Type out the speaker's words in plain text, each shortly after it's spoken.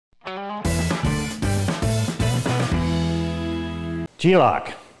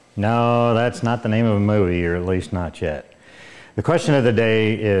G-Loc. No, that's not the name of a movie, or at least not yet. The question of the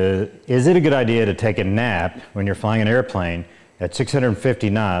day is it a good idea to take a nap when you're flying an airplane at 650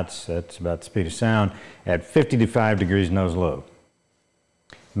 knots, that's about the speed of sound, at 55 degrees nose low?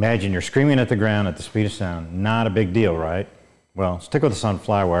 Imagine you're screaming at the ground at the speed of sound. Not a big deal, right? Well, stick with us on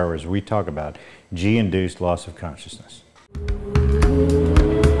Flywire as we talk about G-induced loss of consciousness.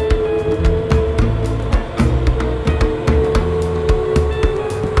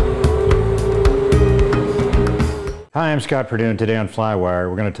 Hi, I'm Scott Perdue, and today on Flywire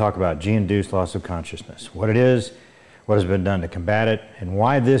we're going to talk about G-induced loss of consciousness, what it is, what has been done to combat it, and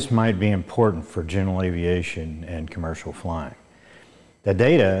why this might be important for general aviation and commercial flying. The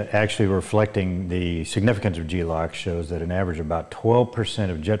data actually reflecting the significance of G-Loc shows that an average of about 12%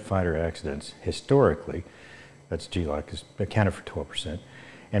 of jet fighter accidents historically, that's G-Loc, is accounted for 12%.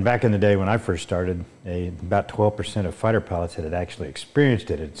 And back in the day when I first started, about 12% of fighter pilots had actually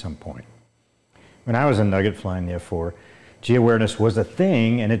experienced it at some point. When I was in Nugget flying the F4, G-awareness was a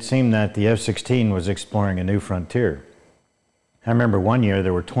thing, and it seemed that the F-16 was exploring a new frontier. I remember one year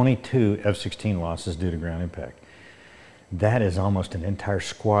there were 22 F-16 losses due to ground impact. That is almost an entire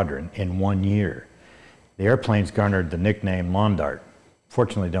squadron in 1 year. The airplanes garnered the nickname Lawn Dart.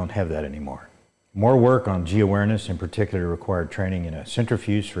 Fortunately, don't have that anymore. More work on G-awareness in particular required training in a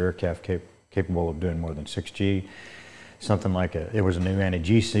centrifuge for aircraft capable of doing more than 6G. Something like it was a new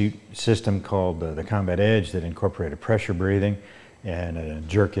anti-G suit system called the Combat Edge that incorporated pressure breathing and a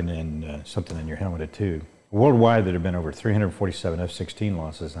jerkin and something in your helmet too. Worldwide, there have been over 347 F-16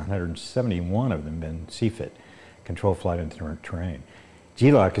 losses, 171 of them been CFIT, control flight into terrain.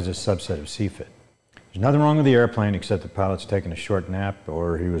 G-Loc is a subset of CFIT. There's nothing wrong with the airplane except the pilot's taking a short nap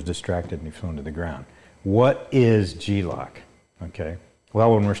or he was distracted and he flew into the ground. What is G-Loc? Okay.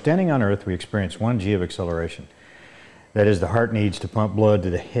 Well, when we're standing on Earth, we experience 1 G of acceleration. That is, the heart needs to pump blood to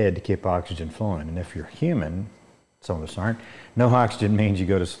the head to keep oxygen flowing. And if you're human, some of us aren't, no oxygen means you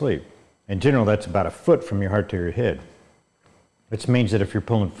go to sleep. In general, that's about a foot from your heart to your head. Which means that if you're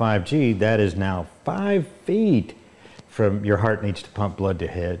pulling 5G, that is now 5 feet from your heart needs to pump blood to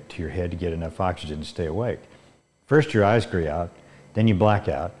your head to get enough oxygen to stay awake. First, your eyes gray out, then you black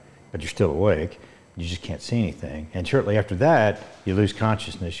out, but you're still awake. You just can't see anything. And shortly after that, you lose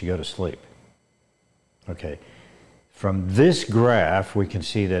consciousness, you go to sleep. Okay. From this graph, we can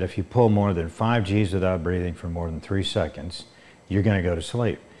see that if you pull more than 5 Gs without breathing for more than 3 seconds, you're going to go to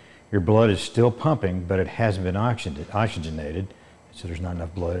sleep. Your blood is still pumping, but it hasn't been oxygenated, so there's not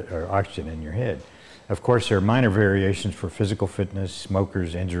enough blood or oxygen in your head. Of course, there are minor variations for physical fitness,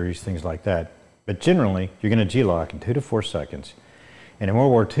 smokers, injuries, things like that. But generally, you're going to G-Loc in 2 to 4 seconds. And in World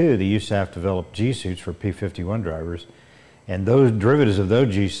War II, the USAF developed G-suits for P-51 drivers, and those derivatives of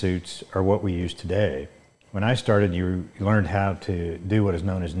those G-suits are what we use today. When I started, you learned how to do what is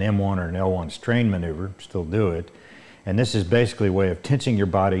known as an M1 or an L1 strain maneuver, still do it. And this is basically a way of tensing your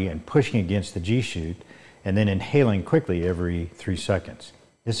body and pushing against the G-chute and then inhaling quickly every 3 seconds.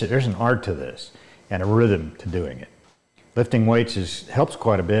 There's an art to this and a rhythm to doing it. Lifting weights helps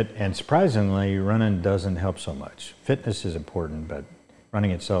quite a bit, and surprisingly, running doesn't help so much. Fitness is important, but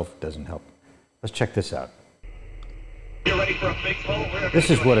running itself doesn't help. Let's check this out.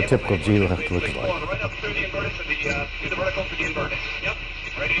 This is what a typical G-Loc looks like. Right up through the inverted to the vertical to the inverted. Yep.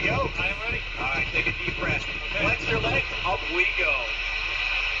 Ready to go? I am ready. All right, take a deep breath. Okay. Flex your legs. Up we go.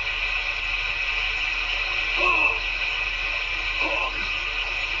 Oh. Oh.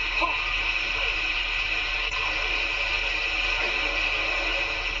 Oh.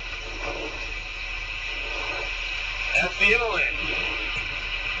 That's the inlet.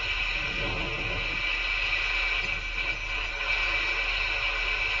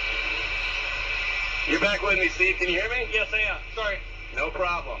 You're back with me, Steve. Can you hear me? Yes, I am. Sorry. No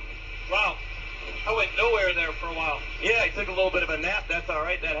problem. Wow. I went nowhere there for a while. Yeah, I took a little bit of a nap. That's all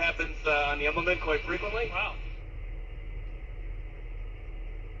right. That happens on the implement quite frequently. Wow.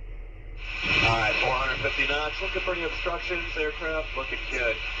 All right, 450 knots. Looking for any obstructions, aircraft. Looking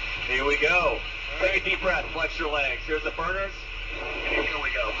good. Here we go. Take a deep breath. Flex your legs. Here's the burners. And here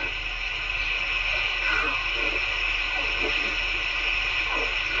we go.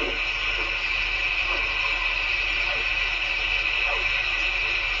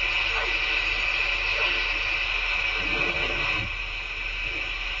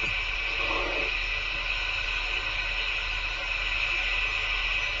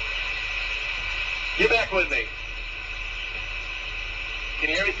 Get back with me. Can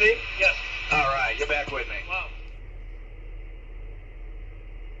you hear me, Steve? Yes. All right, get back with me. Wow.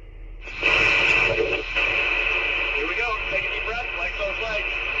 Here we go. Take a deep breath. Flex those legs.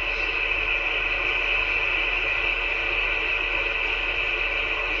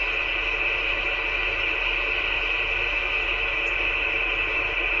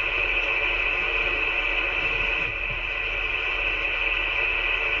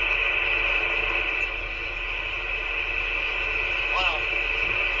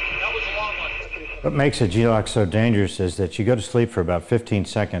 What makes a G-Loc so dangerous is that you go to sleep for about 15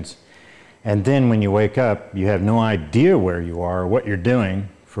 seconds, and then when you wake up, you have no idea where you are or what you're doing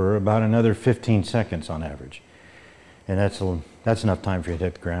for about another 15 seconds on average. And that's enough time for you to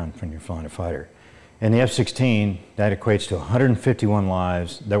hit the ground when you're flying a fighter. In the F-16, that equates to 151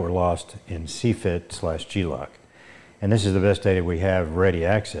 lives that were lost in CFIT/G-Loc. And this is the best data we have ready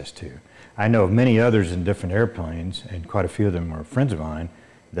access to. I know of many others in different airplanes, and quite a few of them were friends of mine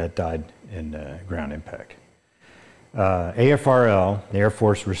that died in ground impact. AFRL, the Air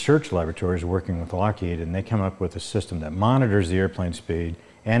Force Research Laboratory, is working with Lockheed, and they come up with a system that monitors the airplane speed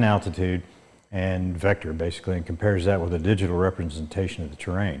and altitude and vector, basically, and compares that with a digital representation of the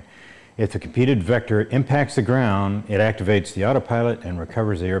terrain. If the computed vector impacts the ground, it activates the autopilot and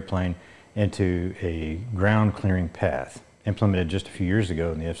recovers the airplane into a ground clearing path, implemented just a few years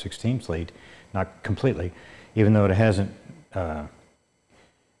ago in the F-16 fleet, not completely, even though it hasn't,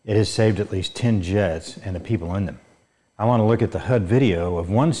 it has saved at least 10 jets and the people in them. I want to look at the HUD video of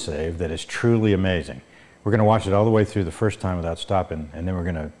one save that is truly amazing. We're going to watch it all the way through the first time without stopping, and then we're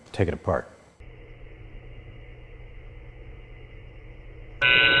going to take it apart.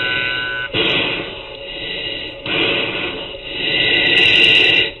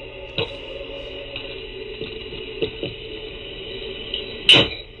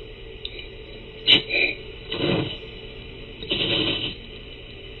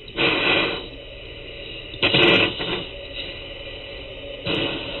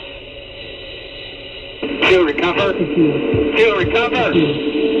 Still recover. Still recover.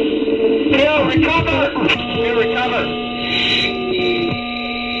 Still recover. Still recover.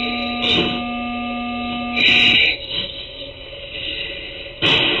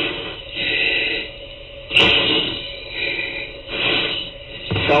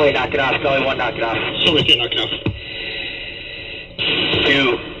 Sully, knock it off. Sully 1, knock it off. Sully 2, knock it off.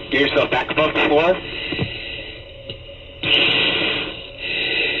 2, get yourself back above the floor.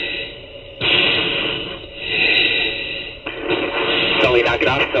 Sully, knock it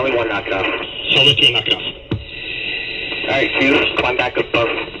off. Sully 1, knock it off. Sully 2, knock it off. Alright, 2, climb back above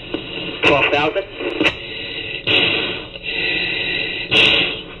 12,000.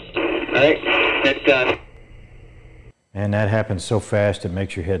 Alright, that's done. And that happens so fast it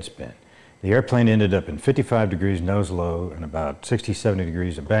makes your head spin. The airplane ended up in 55 degrees nose low and about 60, 70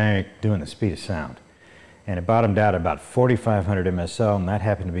 degrees of bank doing the speed of sound. And it bottomed out at about 4,500 MSL, and that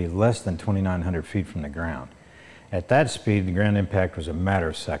happened to be less than 2,900 feet from the ground. At that speed, the ground impact was a matter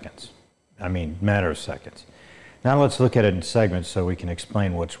of seconds. I mean, matter of seconds. Now let's look at it in segments so we can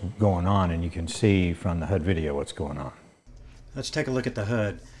explain what's going on, and you can see from the HUD video what's going on. Let's take a look at the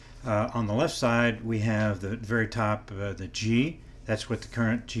HUD. On the left side, we have the very top, the G. That's what the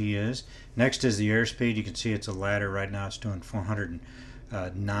current G is. Next is the airspeed. You can see it's a ladder. Right now it's doing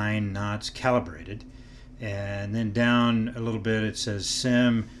 409 knots calibrated. And then down a little bit it says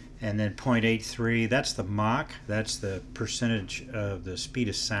sim, and then 0.83. That's the Mach. That's the percentage of the speed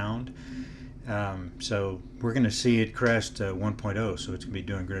of sound. So we're going to see it crest 1.0, so it's going to be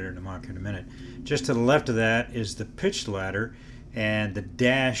doing greater than a Mach in a minute. Just to the left of that is the pitched ladder, and the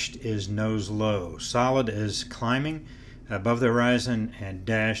dashed is nose low. Solid is climbing above the horizon, and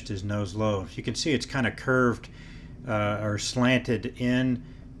dashed is nose low. You can see it's kind of curved or slanted in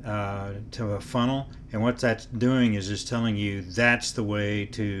to a funnel, and what that's doing is just telling you that's the way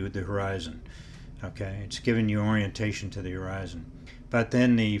to the horizon. Okay, it's giving you orientation to the horizon. But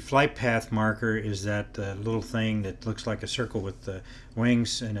then the flight path marker is that little thing that looks like a circle with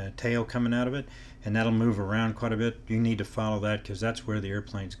wings and a tail coming out of it, and that'll move around quite a bit. You need to follow that because that's where the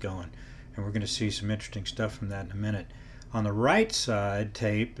airplane's going, and we're going to see some interesting stuff from that in a minute. On the right side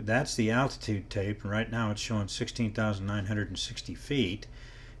tape, that's the altitude tape, and right now it's showing 16,960 feet.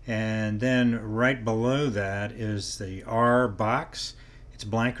 And then right below that is the R box. It's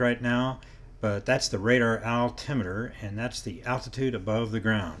blank right now, but that's the radar altimeter, and that's the altitude above the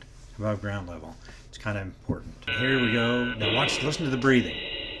ground, above ground level. It's kind of important. Here we go. Now listen to the breathing.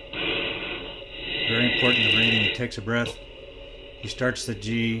 Very important, the breathing. He takes a breath. He starts the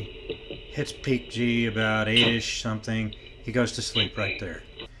G, hits peak G about 8-ish something. He goes to sleep right there.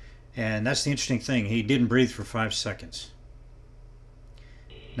 And that's the interesting thing. He didn't breathe for 5 seconds.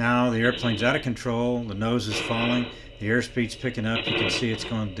 Now the airplane's out of control. The nose is falling. The airspeed's picking up. You can see it's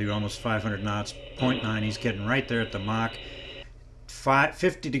going to do almost 500 knots, 0.9. He's getting right there at the Mach.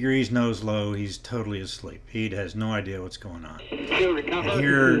 50 degrees nose low. He's totally asleep. He has no idea what's going on. And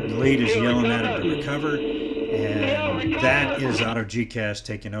here the lead is yelling at him to recover. And that is Auto GCAS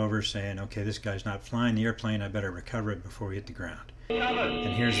taking over, saying, okay, this guy's not flying the airplane. I better recover it before we hit the ground.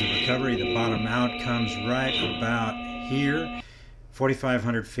 And here's the recovery. The bottom out comes right about here.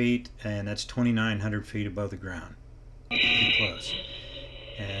 4,500 feet, and that's 2,900 feet above the ground. Pretty close.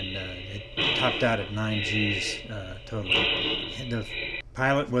 And it topped out at 9 Gs total. And the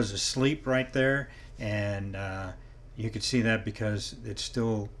pilot was asleep right there, and you could see that because it's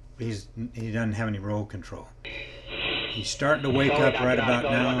still, he doesn't have any roll control. He's starting to wake up right about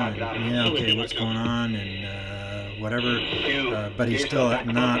now, and yeah, okay, what's going on, and whatever, but he's still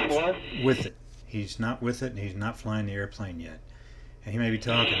not with it. He's not with it, and he's not flying the airplane yet. And he may be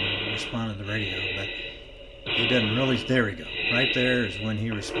talking and responding to the radio, but he doesn't really. There we go. Right there is when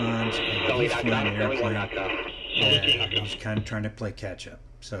he responds, and he's flying the airplane, and he's kind of trying to play catch up.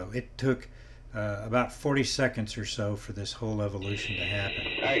 So it took about 40 seconds or so for this whole evolution to happen.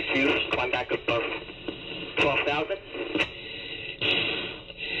 All right, Hughes, climb back above 12,000.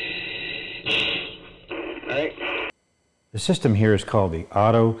 All right. The system here is called the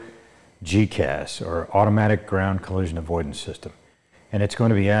Auto GCAS, or Automatic Ground Collision Avoidance System. And it's going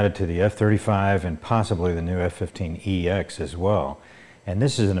to be added to the F-35 and possibly the new F-15EX as well. And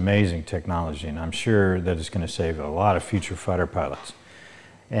this is an amazing technology, and I'm sure that it's going to save a lot of future fighter pilots.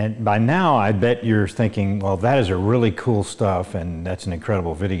 And by now, I bet you're thinking, well, that is a really cool stuff, and that's an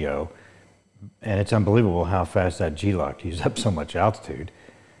incredible video. And it's unbelievable how fast that G-Loc used up so much altitude.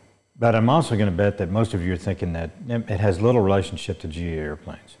 But I'm also going to bet that most of you are thinking that it has little relationship to GA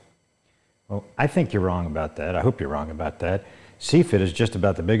airplanes. Well, I think you're wrong about that. I hope you're wrong about that. CFIT is just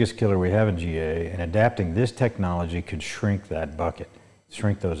about the biggest killer we have in GA, and adapting this technology could shrink that bucket,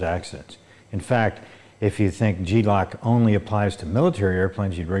 shrink those accidents. In fact, if you think G-Loc only applies to military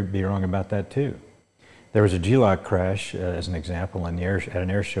airplanes, you'd be wrong about that too. There was a G-Loc crash, as an example, at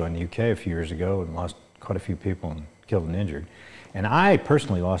an air show in the UK a few years ago, and lost quite a few people and killed and injured. And I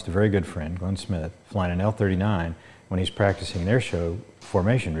personally lost a very good friend, Glenn Smith, flying an L-39 when he's practicing an air show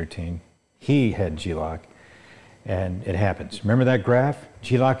formation routine. He had G-Loc, and it happens. Remember that graph?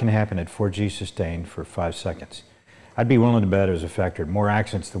 G-Loc can happen at 4G sustained for 5 seconds. I'd be willing to bet it was a factor of more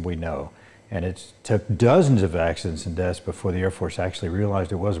accidents than we know, and it took dozens of accidents and deaths before the Air Force actually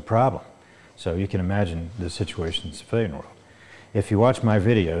realized it was a problem. So you can imagine the situation in the civilian world. If you watch my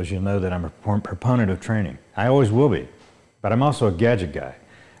videos, you'll know that I'm a proponent of training. I always will be, but I'm also a gadget guy.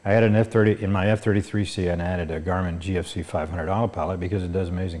 I added an F-30, in my F-33C, I added a Garmin GFC 500 autopilot because it does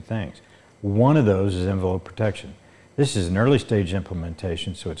amazing things. One of those is envelope protection. This is an early stage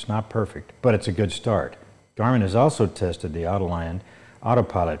implementation, so it's not perfect, but it's a good start. Garmin has also tested the Autoland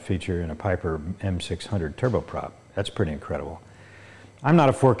autopilot feature in a Piper M600 turboprop. That's pretty incredible. I'm not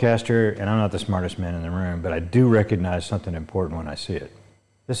a forecaster, and I'm not the smartest man in the room, but I do recognize something important when I see it.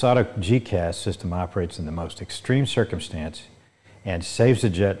 This Auto GCAS system operates in the most extreme circumstance and saves the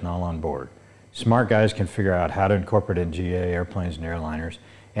jet and all on board. Smart guys can figure out how to incorporate it in GA airplanes and airliners,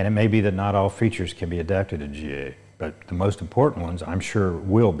 and it may be that not all features can be adapted to GA, but the most important ones I'm sure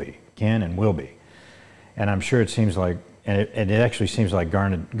will be, can and will be. And I'm sure it seems like, and it actually seems like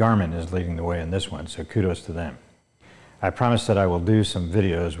Garmin is leading the way in this one, so kudos to them. I promise that I will do some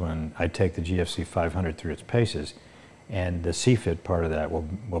videos when I take the GFC 500 through its paces, and the CFIT part of that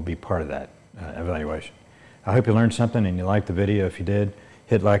will be part of that evaluation. I hope you learned something and you liked the video. If you did,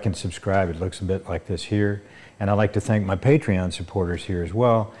 hit like and subscribe. It looks a bit like this here. And I'd like to thank my Patreon supporters here as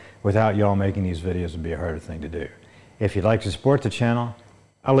well. Without y'all making these videos, it'd be a harder thing to do. If you'd like to support the channel,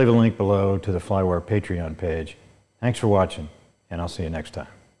 I'll leave a link below to the Flywire Patreon page. Thanks for watching, and I'll see you next time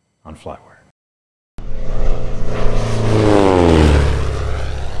on Flywire.